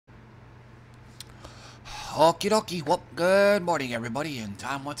Okie dokie. Well, good morning, everybody, and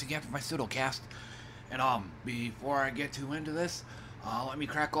time once again for my Pseudocast. And before I get too into this, let me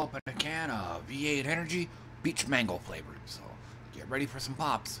crack open a can of V8 Energy Beach Mango flavored. So get ready for some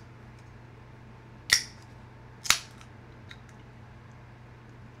pops.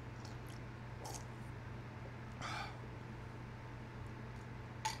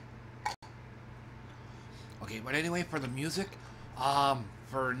 Okay, but anyway, for the music,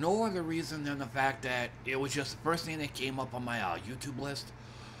 for no other reason than the fact that it was just the first thing that came up on my YouTube list.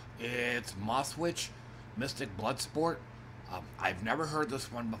 It's Mosswitch Mystic Bloodsport. I've never heard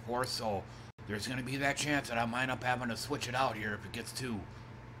this one before, so there's going to be that chance that I might end up having to switch it out here if it gets too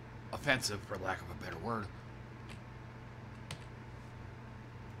offensive, for lack of a better word.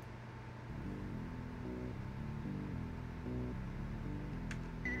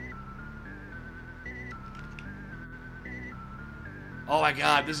 Oh my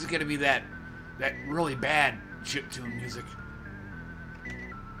god, this is going to be that really bad chiptune music.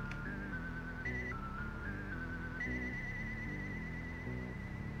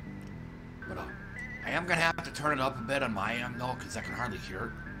 But I am going to have to turn it up a bit on my end, though, because I can hardly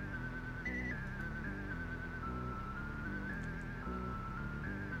hear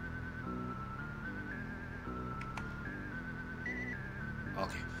it.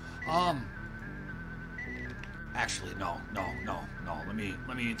 Okay. Actually, no.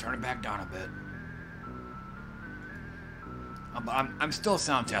 Let me turn it back down a bit. I'm still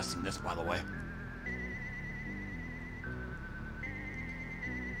sound testing this, by the way.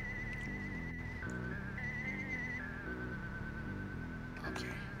 Okay.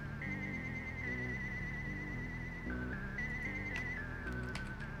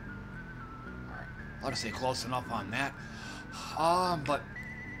 Alright. I'll just say close enough on that. But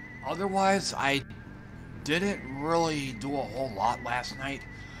otherwise, I didn't really do a whole lot last night.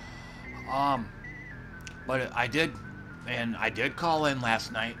 But I did call in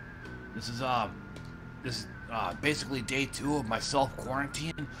last night. This is basically day 2 of my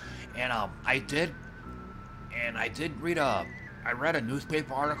self-quarantine, and I read a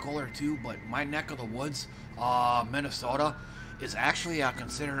newspaper article or two, but my neck of the woods, Minnesota, is actually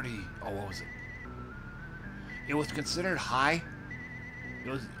considered what was it? It was considered high. It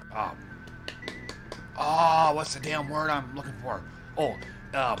was what's the damn word I'm looking for?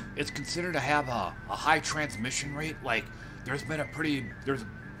 It's considered to have a high transmission rate. Like, there's been a pretty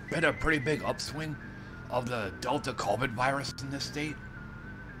big upswing of the Delta COVID virus in this state.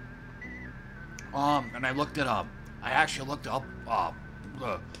 And I looked it up. I actually looked up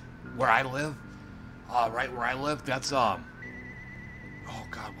where I live. Right where I live. That's oh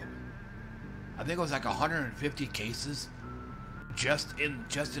god, I think it was like 150 cases just in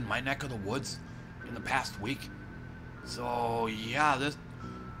my neck of the woods in the past week. So yeah,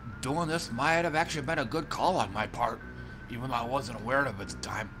 doing this might have actually been a good call on my part, even though I wasn't aware of it at the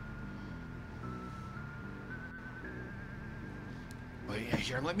time. But yeah,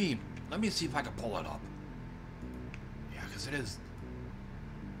 here, let me see if I can pull it up. Yeah, because it is.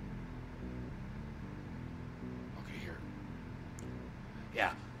 Okay, here.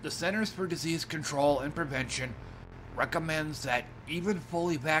 Yeah, the Centers for Disease Control and Prevention recommends that even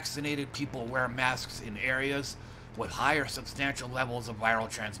fully vaccinated people wear masks in areas with higher substantial levels of viral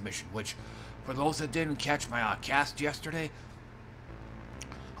transmission, which, for those that didn't catch my cast yesterday,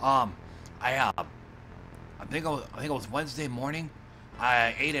 I think it was Wednesday morning.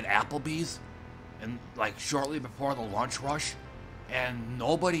 I ate at Applebee's, and like shortly before the lunch rush, and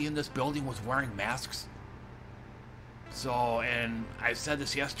nobody in this building was wearing masks. So, and I said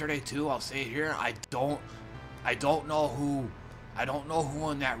this yesterday too. I'll say it here. I don't know who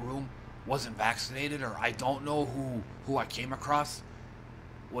in that room wasn't vaccinated, or I don't know who I came across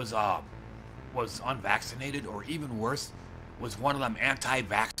was unvaccinated, or even worse, was one of them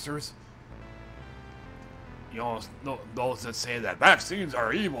anti-vaxxers. You know, those that say that vaccines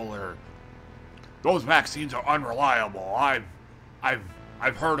are evil, or those vaccines are unreliable. I've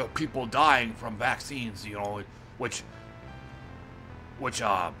heard of people dying from vaccines, you know, which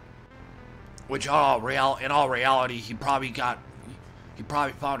in all reality, he probably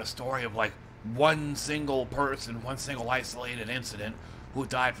found a story of like one single person, one single isolated incident who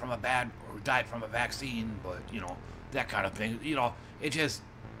died from a vaccine, but you know, that kind of thing. You know, it just,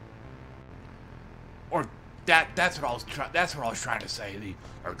 or that's what I was trying to say.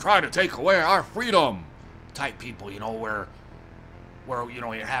 They're trying to take away our freedom type people, you know, where you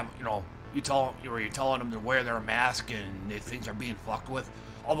know you're telling them to wear their mask and things are being fucked with.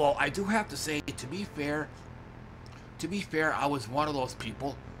 Although I do have to say, to be fair, I was one of those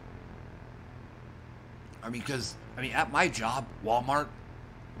people. I mean, at my job, Walmart,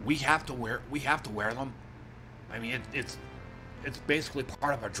 we have to wear them. I mean, it's basically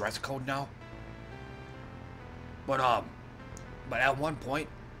part of a dress code now. But at one point,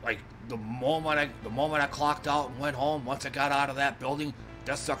 like the moment I clocked out and went home, once I got out of that building,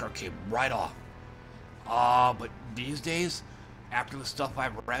 that sucker came right off. But these days, after the stuff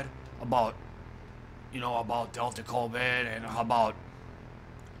I've read about, about Delta COVID and about,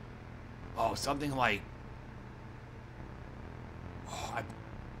 something like,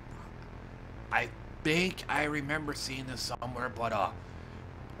 I think I remember seeing this somewhere, but,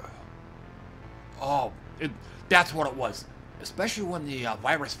 that's what it was. Especially when the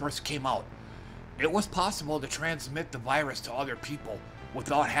virus first came out. It was possible to transmit the virus to other people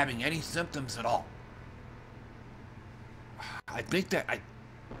without having any symptoms at all. I think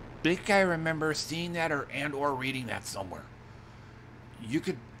I remember seeing that or reading that somewhere. You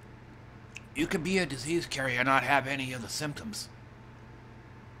could be a disease carrier and not have any of the symptoms.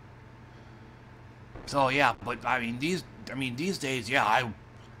 So yeah, but I mean these days, yeah,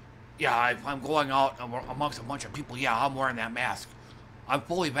 if I'm going out amongst a bunch of people, yeah, I'm wearing that mask. I'm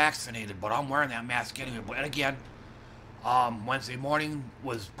fully vaccinated, but I'm wearing that mask anyway. But again, Wednesday morning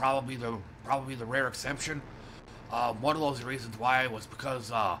was probably the rare exception. One of those reasons why was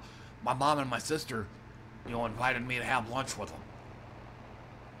because my mom and my sister, invited me to have lunch with them.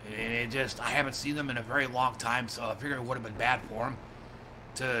 And I haven't seen them in a very long time, so I figured it would have been bad for them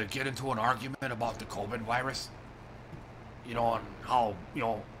to get into an argument about the COVID virus. And how,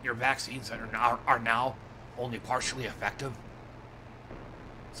 your vaccines are now only partially effective.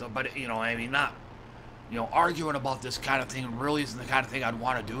 So, but, not, arguing about this kind of thing really isn't the kind of thing I'd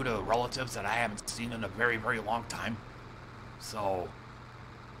want to do to relatives that I haven't seen in a very, very long time. So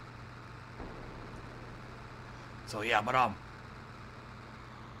yeah,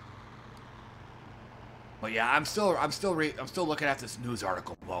 but yeah, I'm still looking at this news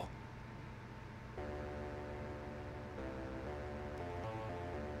article though.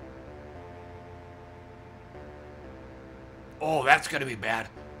 Oh, that's going to be bad.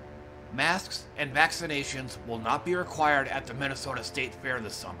 Masks and vaccinations will not be required at the Minnesota State Fair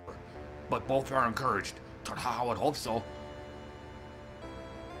this summer, but both are encouraged. I would hope so.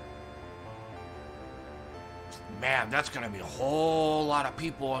 Man, that's going to be a whole lot of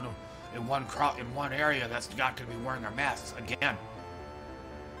people in one area that's not going to be wearing their masks again.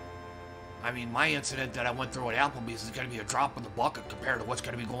 I mean, my incident that I went through at Applebee's is going to be a drop in the bucket compared to what's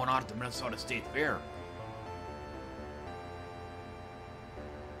going to be going on at the Minnesota State Fair.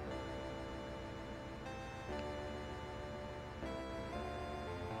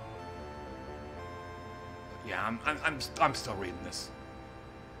 Yeah, I'm still reading this.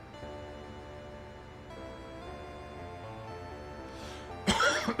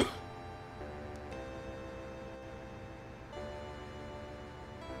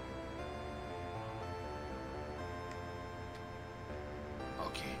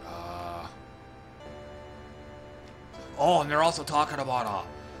 Okay, oh, and they're also talking about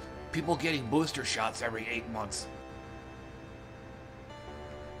people getting booster shots every 8 months.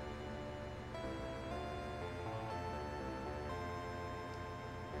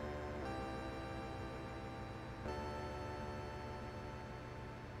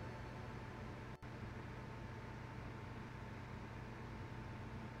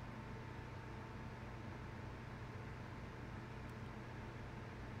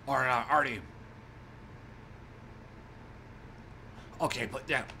 Or already. Okay, but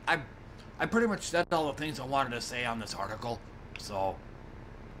yeah, I pretty much said all the things I wanted to say on this article. So,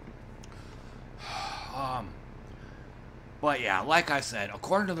 but yeah, like I said,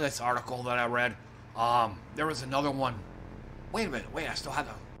 according to this article that I read, there was another one. Wait a minute, I still have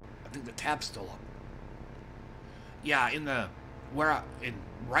I think the tab's still up. Yeah,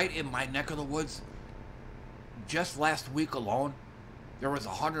 right in my neck of the woods, just last week alone, there was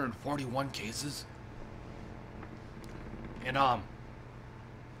 141 cases. And a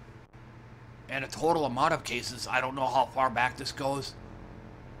total amount of cases, I don't know how far back this goes.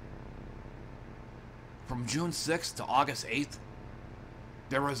 From June 6th to August 8th,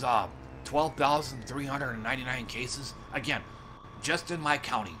 there was 12,399 cases. Again, just in my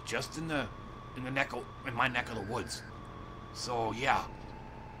county, just in my neck of the woods. So yeah.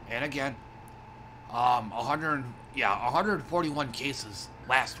 And again, 141 cases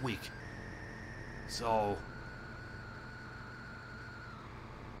last week. So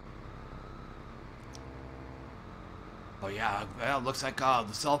but yeah, well, it looks like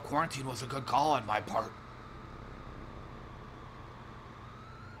the self-quarantine was a good call on my part.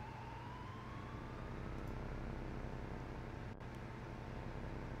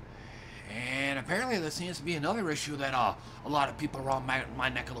 And apparently there seems to be another issue that a lot of people around my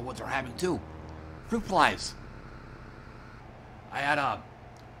neck of the woods are having too. Fruit flies. I had a,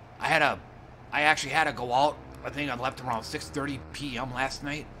 I had a, I actually had to go out. I think I left around 6:30 p.m. last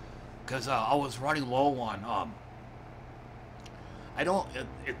night, because I was running low on I don't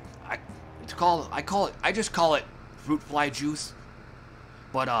I it's called I just call it fruit fly juice,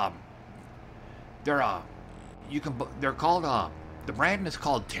 but they're called the brand is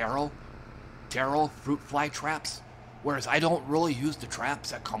called Taro fruit fly traps, whereas I don't really use the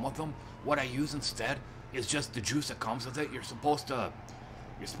traps that come with them. What I use instead is just the juice that comes with it. You're supposed to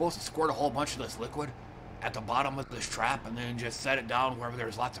squirt a whole bunch of this liquid at the bottom of this trap and then just set it down wherever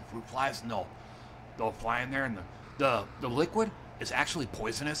there's lots of fruit flies, and they'll fly in there, and the liquid is actually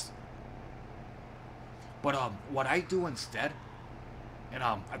poisonous. But what I do instead, and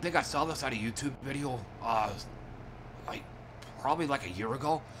I think I saw this at a YouTube video probably like a year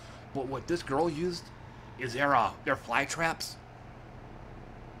ago, but what this girl used is their fly traps.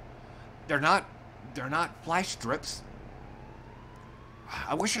 They're not fly strips.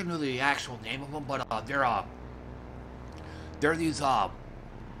 I wish I knew the actual name of them, but they're these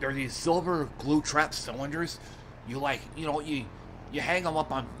silver glue trap cylinders. You hang them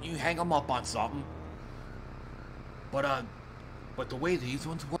up on something. But the way these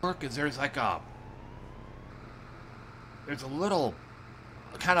ones work is there's a little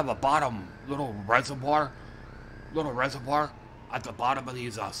kind of a bottom little reservoir at the bottom of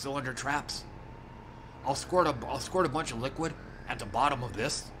these cylinder traps. I'll squirt a bunch of liquid at the bottom of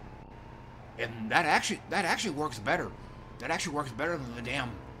this, and that actually works better. That actually works better than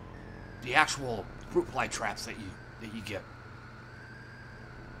the actual fruit fly traps that you get.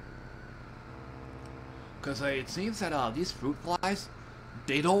 Because it seems that these fruit flies,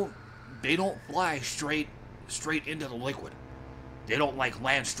 they don't fly straight into the liquid. They don't like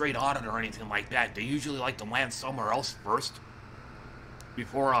land straight on it or anything like that. They usually like to land somewhere else first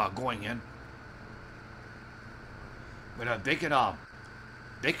before going in. But they can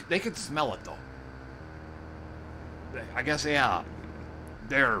smell it though. I guess they have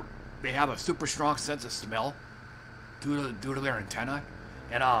a super strong sense of smell due to their antennae,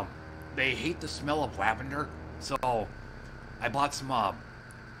 and they hate the smell of lavender. So I bought some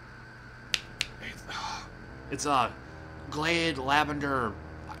it's Glade lavender.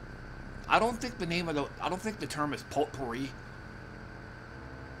 I don't think the term is potpourri.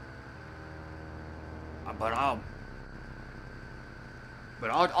 But I'll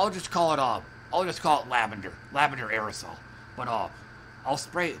just call it lavender aerosol. But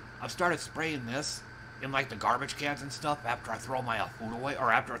I've started spraying this in like the garbage cans and stuff after I throw my food away,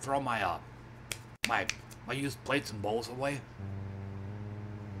 or after I throw my my used plates and bowls away.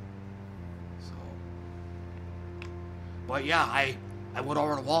 So, but yeah, I went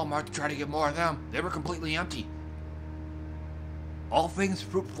over to Walmart to try to get more of them. They were completely empty. All things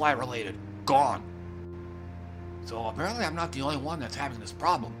fruit fly related, gone. So apparently I'm not the only one that's having this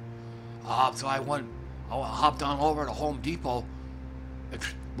problem. So I hopped on over to Home Depot. And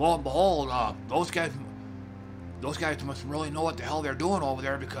lo and behold, those guys must really know what the hell they're doing over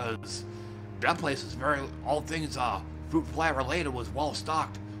there, because that place is all things fruit fly related was well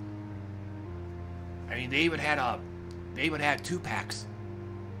stocked. I mean, they even had 2 packs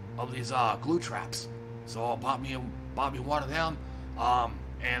of these glue traps. So I bought me one of them,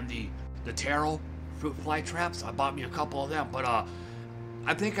 and the Taro fruit fly traps. I bought me a couple of them, but I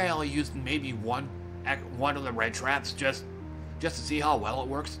think I only used maybe one of the red traps just to see how well it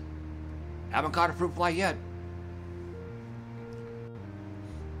works. Haven't caught a fruit fly yet.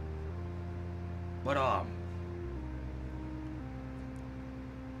 But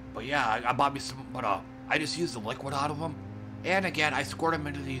yeah, I bought me some, but I just used the liquid out of them, and again I squirt them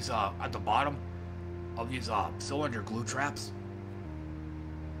into these at the bottom of these cylinder glue traps.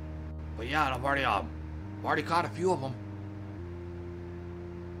 But yeah, I've already caught a few of them.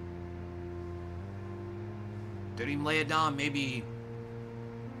 Didn't even lay it down, maybe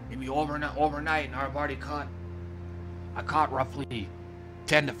overnight, and I've already caught roughly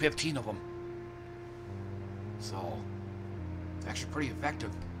 10 to 15 of them. So it's actually pretty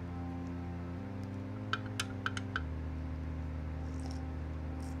effective.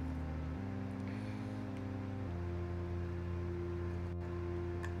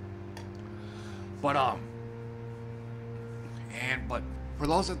 But for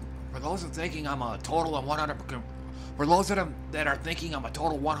those that thinking I'm a total and 100%, for those that are thinking I'm a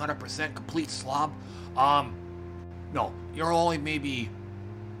total 100% complete slob, no, you're only maybe,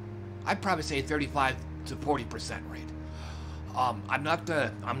 I'd probably say 35 to 40% rate. I'm not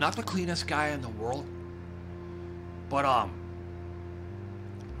the cleanest guy in the world, but I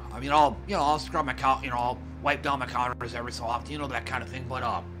mean, I'll scrub my couch, I'll wipe down my counters every so often, that kind of thing.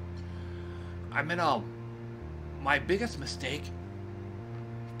 But my biggest mistake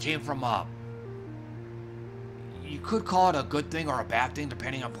came from you could call it a good thing or a bad thing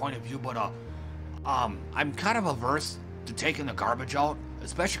depending on point of view, but I'm kind of averse to taking the garbage out,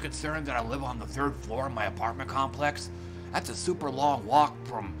 especially considering that I live on the 3rd floor in my apartment complex. That's a super long walk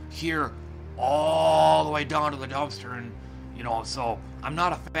from here all the way down to the dumpster, and you know, so I'm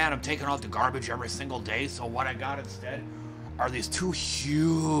not a fan of taking out the garbage every single day. So what I got instead are these 2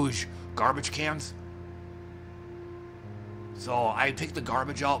 huge garbage cans. So I take the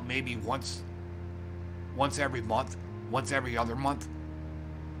garbage out maybe once every month, once every other month.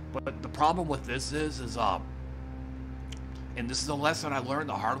 But the problem with this is and this is a lesson I learned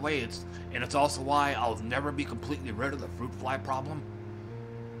the hard way. It's also why I'll never be completely rid of the fruit fly problem.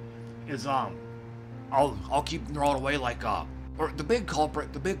 Is I'll keep throwing away like or the big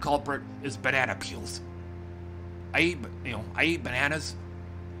culprit is banana peels. I eat bananas,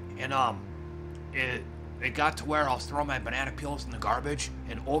 and it got to where I was throwing my banana peels in the garbage,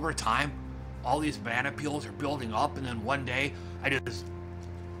 and over time, all these banana peels are building up, and then one day I just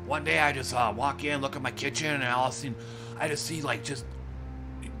walk in, look at my kitchen, and I just see like just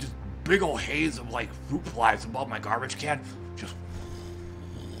big old haze of like fruit flies above my garbage can. Just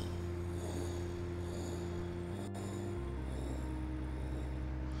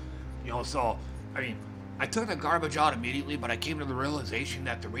so I mean, I took the garbage out immediately, but I came to the realization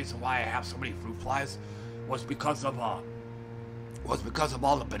that the reason why I have so many fruit flies was because of all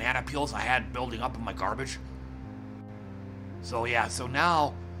the banana peels I had building up in my garbage. So yeah, so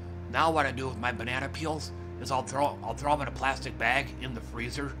now what I do with my banana peels is I'll throw them in a plastic bag in the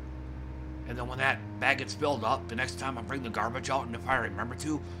freezer, and then when that bag gets filled up, the next time I bring the garbage out, and if I remember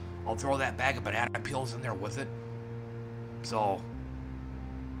to, I'll throw that bag of banana peels in there with it. So,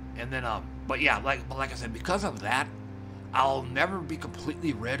 and then but yeah, like I said, because of that, I'll never be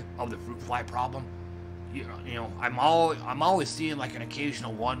completely rid of the fruit fly problem. You know, I'm always seeing like an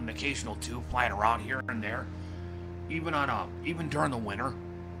occasional one, an occasional 2 flying around here and there, even during the winter.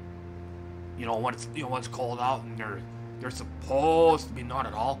 You know, when it's cold out and they're supposed to be none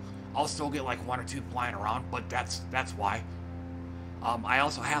at all, I'll still get like 1 or 2 flying around, but that's why. I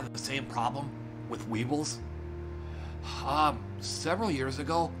also have the same problem with weevils. Several years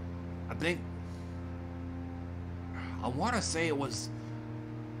ago, I want to say it was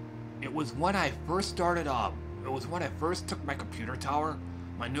when I first started it was when I first took my computer tower,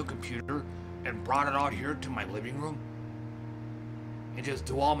 my new computer, and brought it out here to my living room and just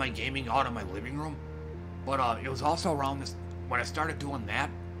do all my gaming out in my living room. But it was also around this when I started doing that.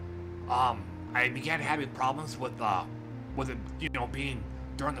 I began having problems with it, being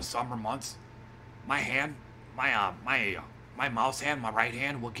during the summer months. My hand, my mouse hand, my right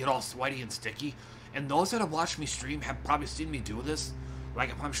hand will get all sweaty and sticky. And those that have watched me stream have probably seen me do this. Like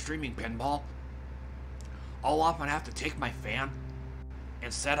if I'm streaming pinball, I'll often have to take my fan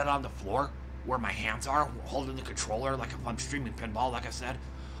and set it on the floor where my hands are holding the controller. Like if I'm streaming pinball, like I said,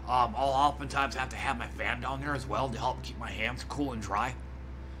 I'll oftentimes have to have my fan down there as well to help keep my hands cool and dry.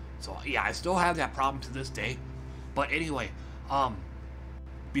 So yeah, I still have that problem to this day. But anyway,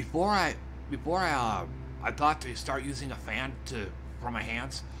 before I thought to start using a fan for my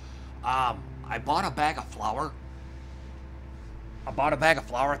hands, I bought a bag of flour.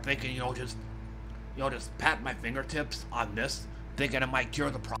 Thinking, just pat my fingertips on this, thinking it might cure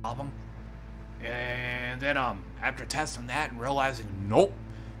the problem. And then after testing that and realizing nope,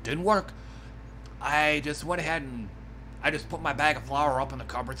 didn't work, I just went ahead and I just put my bag of flour up in the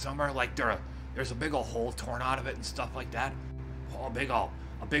cupboard somewhere. Like there's a big old hole torn out of it and stuff like that.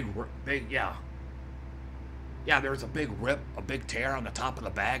 Yeah, there was a big rip, a big tear on the top of the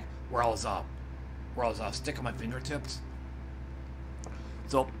bag where I was sticking my fingertips.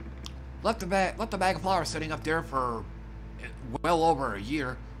 So left the bag of flour sitting up there for well over a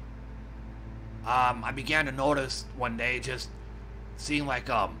year. I began to notice one day, just seeing like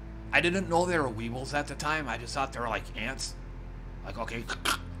I didn't know they were weevils at the time. I just thought they were like ants. Like, okay,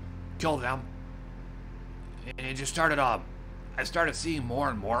 kill them. And it just started I started seeing more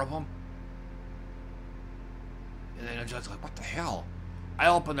and more of them. And then it's just like, what the hell? I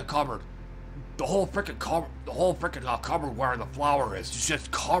opened the cupboard. The whole freaking cupboard where the flour is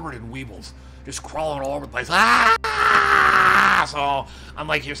just covered in weevils, just crawling all over the place. Ah! So I'm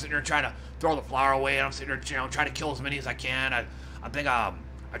like here sitting there trying to throw the flour away, and I'm sitting there trying to kill as many as I can. I think I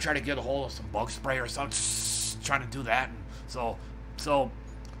tried to get a hold of some bug spray or something, trying to do that. And so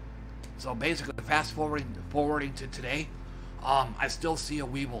basically, fast forwarding to today, I still see a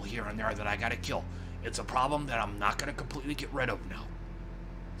weevil here and there that I gotta kill. It's a problem that I'm not gonna completely get rid of now.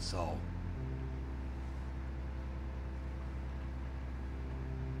 So.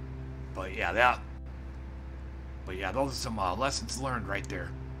 But yeah, those are some lessons learned right there.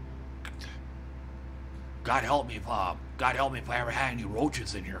 God help me if I ever had any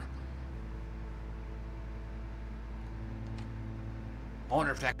roaches in here. I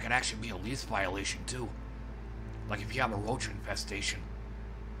wonder if that could actually be a lease violation too. Like if you have a roach infestation.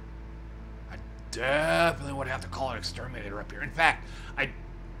 I definitely would have to call an exterminator up here. In fact, I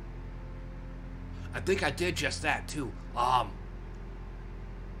think I did just that too.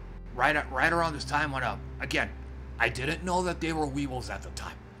 Right around this time when again, I didn't know that they were weevils at the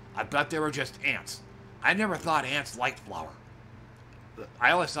time. I thought they were just ants. I never thought ants liked flour.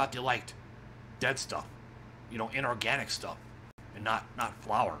 I always thought they liked dead stuff, you know, inorganic stuff, and not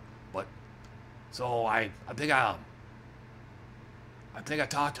flour. But so I think I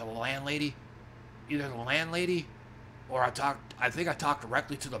talked to the landlady, either the landlady, or I think I talked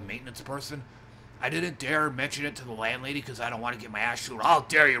directly to the maintenance person. I didn't dare mention it to the landlady because I don't want to get my ass chewed. How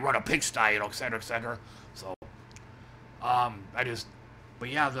dare you run a pigsty, you know, et cetera, et cetera. So, but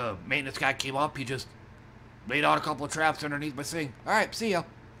yeah, the maintenance guy came up. He just laid out a couple of traps underneath my sink. All right, see ya.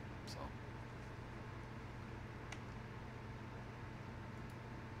 So,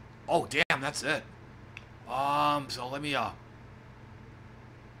 oh damn, that's it. So let me oh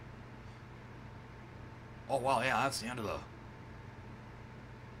wow, yeah, that's the end of the.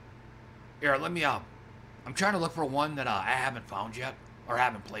 Here, let me I'm trying to look for one that I haven't found yet or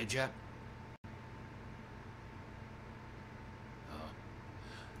haven't played yet.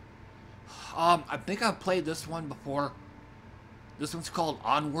 I think I've played this one before. This one's called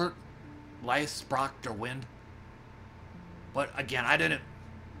Onward, Life, Sprock, der Wind. But again, I didn't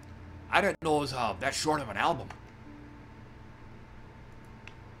know it was that short of an album.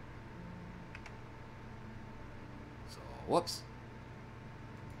 So, whoops.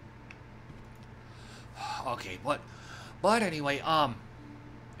 Okay, but anyway, and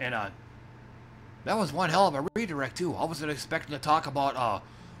that was one hell of a redirect too. I wasn't expecting to talk about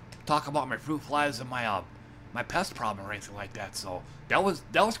my fruit flies and my pest problem or anything like that. So that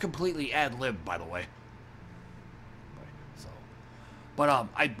was completely ad lib, by the way. So, but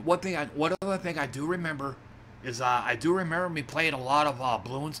one other thing I do remember is I do remember me playing a lot of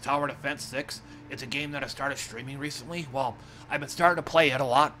Bloons Tower Defense 6. It's a game that I started streaming recently. Well, I've been starting to play it a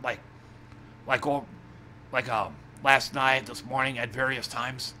lot, like last night, this morning, at various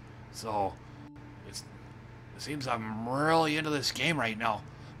times. So it seems I'm really into this game right now.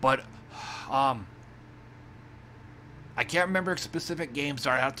 But I can't remember specific games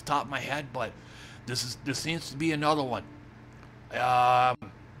right off the top of my head, but this seems to be another one.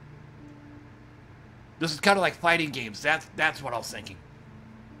 This is kind of like fighting games. That's what I was thinking.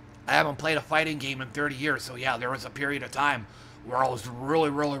 I haven't played a fighting game in 30 years, so yeah, there was a period of time where I was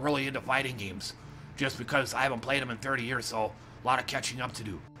really into fighting games. Just because I haven't played them in 30 years, so a lot of catching up to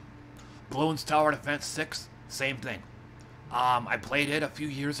do. Bloons Tower Defense 6, same thing. I played it a few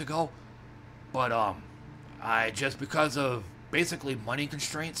years ago, but I just because of basically money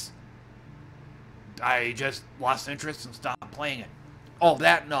constraints, I just lost interest and stopped playing it. Oh,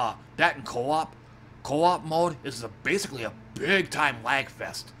 that and co-op mode is basically a big time lag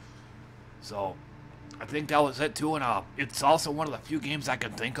fest. So I think that was it too, and it's also one of the few games I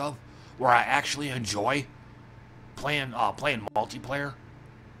can think of where I actually enjoy playing multiplayer.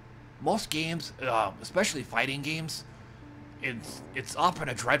 Most games, especially fighting games, it's often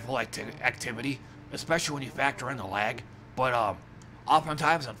a dreadful activity, especially when you factor in the lag. But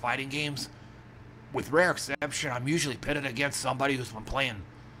oftentimes in fighting games, with rare exception, I'm usually pitted against somebody who's been playing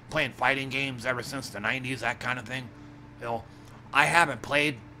fighting games ever since the 90s, that kind of thing. You know, I haven't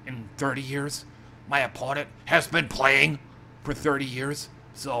played in 30 years. My opponent has been playing for 30 years,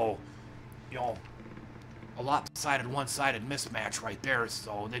 so, you know, a lopsided, one-sided mismatch right there,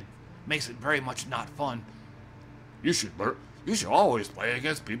 so it makes it very much not fun. You should always play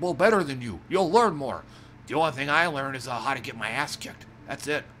against people better than you. You'll learn more. The only thing I learned is how to get my ass kicked. That's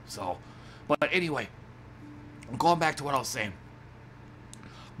it. So, but anyway, going back to what I was saying.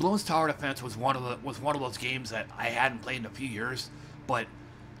 Bloons Tower Defense was one of those games that I hadn't played in a few years, but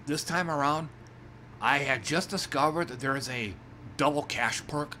this time around, I had just discovered that there is a double cash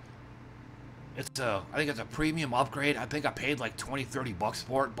perk. I think it's a premium upgrade. I think I paid like 20-30 bucks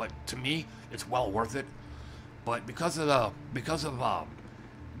for it, but to me, it's well worth it. But because of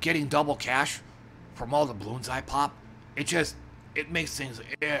getting double cash from all the balloons I pop, it makes things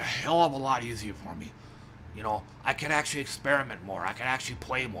a hell of a lot easier for me. You know, I can actually experiment more. I can actually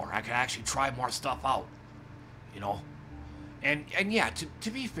play more. I can actually try more stuff out. You know, and yeah,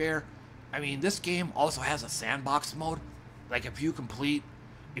 to be fair, I mean, this game also has a sandbox mode. Like if you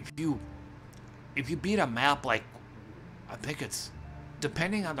beat a map, like I think it's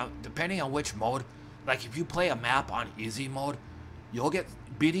depending on which mode. Like if you play a map on easy mode, you'll get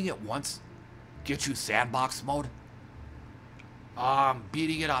beating it once get you sandbox mode.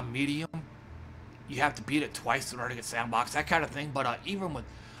 Beating it on medium, you have to beat it twice in order to get sandbox, that kind of thing. But even with,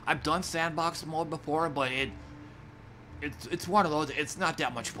 I've done sandbox mode before, but it's one of those. It's not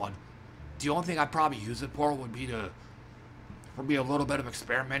that much fun. The only thing I'd probably use it for would be for me a little bit of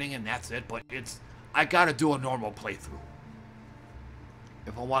experimenting, and that's it. But I gotta do a normal playthrough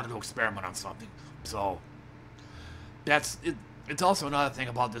if I wanted to experiment on something. So that's it. It's also another thing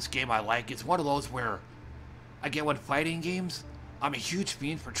about this game I like. It's one of those where I get with fighting games, I'm a huge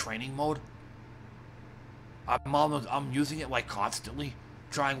fiend for training mode. I'm using it like constantly,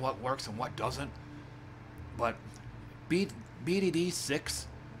 trying what works and what doesn't. But BDD 6,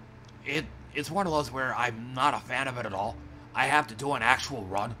 it's one of those where I'm not a fan of it at all. I have to do an actual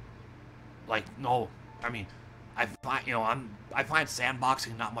run. Like, no, I mean, I find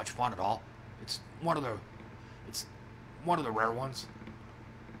sandboxing not much fun at all. It's one of the rare ones.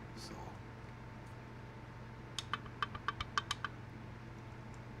 So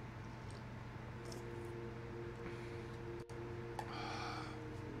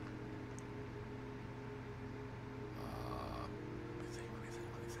let me think.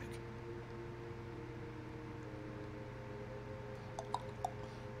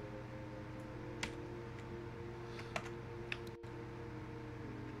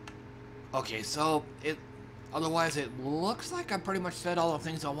 Okay, so otherwise it looks like I pretty much said all the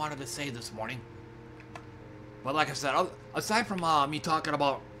things I wanted to say this morning. But like I said, aside from me talking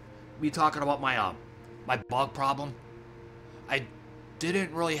about my my bug problem, I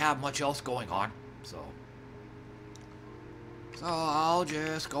didn't really have much else going on. So I'll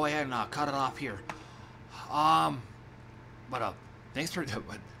just go ahead and cut it off here. But thanks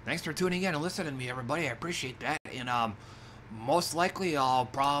for tuning in and listening to me, everybody. I appreciate that. And most likely I'll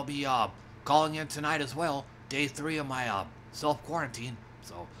probably be calling in tonight as well. Day 3 of my self-quarantine.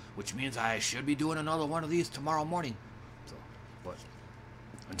 So, which means I should be doing another one of these tomorrow morning. So, but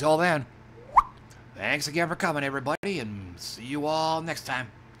until then, thanks again for coming, everybody, and see you all next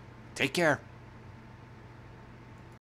time. Take care.